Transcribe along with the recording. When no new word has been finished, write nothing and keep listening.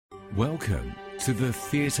Welcome to the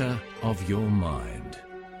theatre of your mind.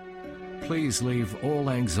 Please leave all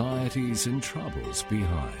anxieties and troubles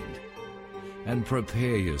behind and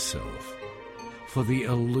prepare yourself for the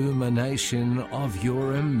illumination of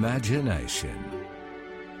your imagination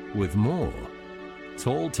with more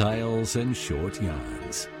Tall Tales and Short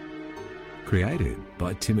Yarns, created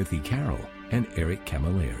by Timothy Carroll and Eric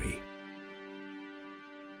Camilleri.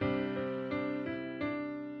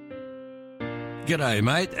 G'day,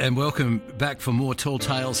 mate, and welcome back for more Tall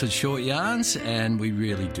Tales and Short Yarns, and we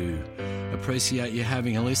really do appreciate you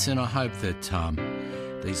having a listen. I hope that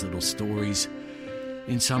these little stories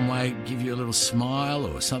in some way give you a little smile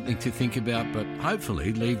or something to think about, but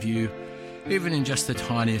hopefully leave you, even in just the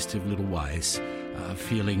tiniest of little ways,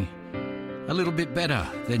 feeling a little bit better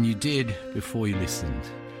than you did before you listened.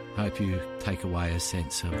 Hope you take away a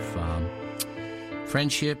sense of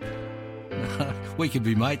friendship. We could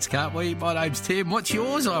be mates, can't we? My name's Tim. What's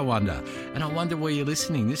yours, I wonder? And I wonder where you're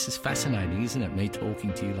listening. This is fascinating, isn't it? Me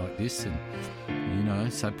talking to you like this and, you know,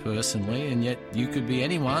 so personally, and yet you could be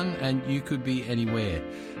anyone and you could be anywhere.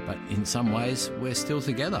 But in some ways, we're still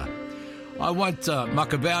together. I won't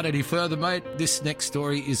muck about any further, mate. This next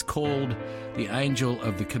story is called The Angel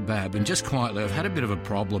of the Kebab. And just quietly, I've had a bit of a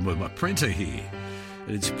problem with my printer here.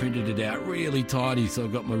 It's printed it out really tiny, so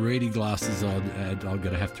I've got my reading glasses on and I'm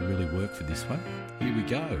going to have to really work for this one. Here we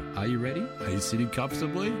go. Are you ready? Are you sitting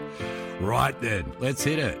comfortably? Right then, let's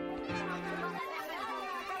hit it.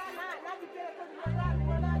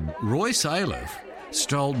 Royce Ayliffe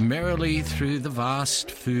strolled merrily through the vast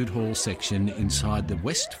food hall section inside the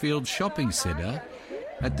Westfield Shopping Centre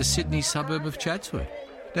at the Sydney suburb of Chatswood.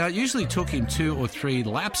 Now, it usually took him 2 or 3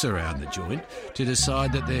 laps around the joint to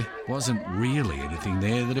decide that there wasn't really anything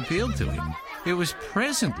there that appealed to him. He was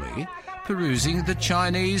presently perusing the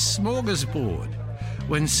Chinese smorgasbord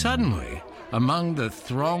when suddenly, among the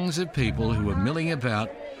throngs of people who were milling about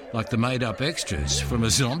like the made-up extras from a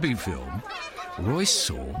zombie film, Royce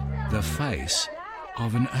saw the face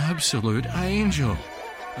of an absolute angel,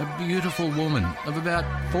 a beautiful woman of about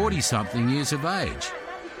 40-something years of age,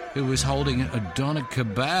 who was holding a doner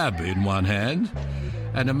kebab in one hand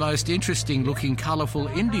and a most interesting-looking colourful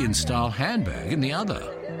Indian-style handbag in the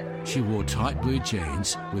other. She wore tight blue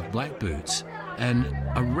jeans with black boots and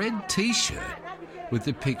a red T-shirt with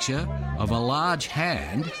the picture of a large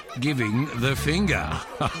hand giving the finger.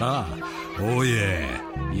 Oh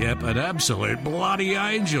yeah, yep, an absolute bloody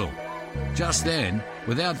angel. Just then,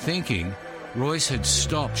 without thinking, Royce had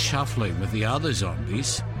stopped shuffling with the other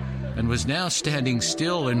zombies and was now standing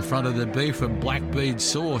still in front of the beef and black bean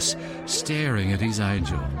sauce, staring at his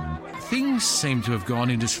angel. Things seemed to have gone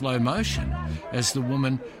into slow motion as the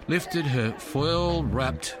woman lifted her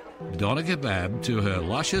foil-wrapped doner kebab to her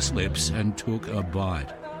luscious lips and took a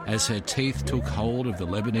bite. As her teeth took hold of the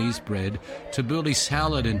Lebanese bread, tabbouleh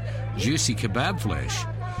salad and juicy kebab flesh,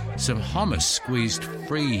 some hummus squeezed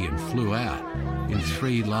free and flew out in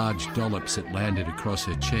 3 large dollops that landed across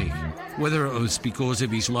her cheek. Whether it was because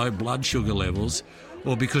of his low blood sugar levels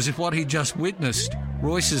or because of what he just witnessed,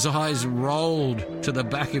 Royce's eyes rolled to the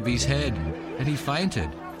back of his head and he fainted,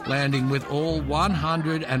 landing with all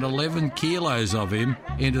 111 kilos of him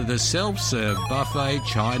into the self-serve buffet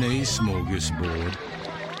Chinese smorgasbord.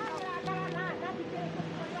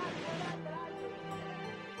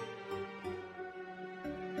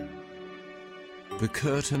 The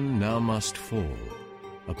curtain now must fall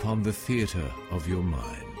upon the theatre of your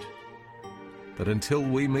mind. But until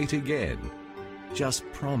we meet again, just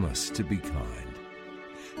promise to be kind.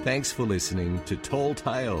 Thanks for listening to Tall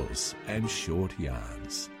Tales and Short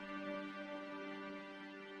Yarns.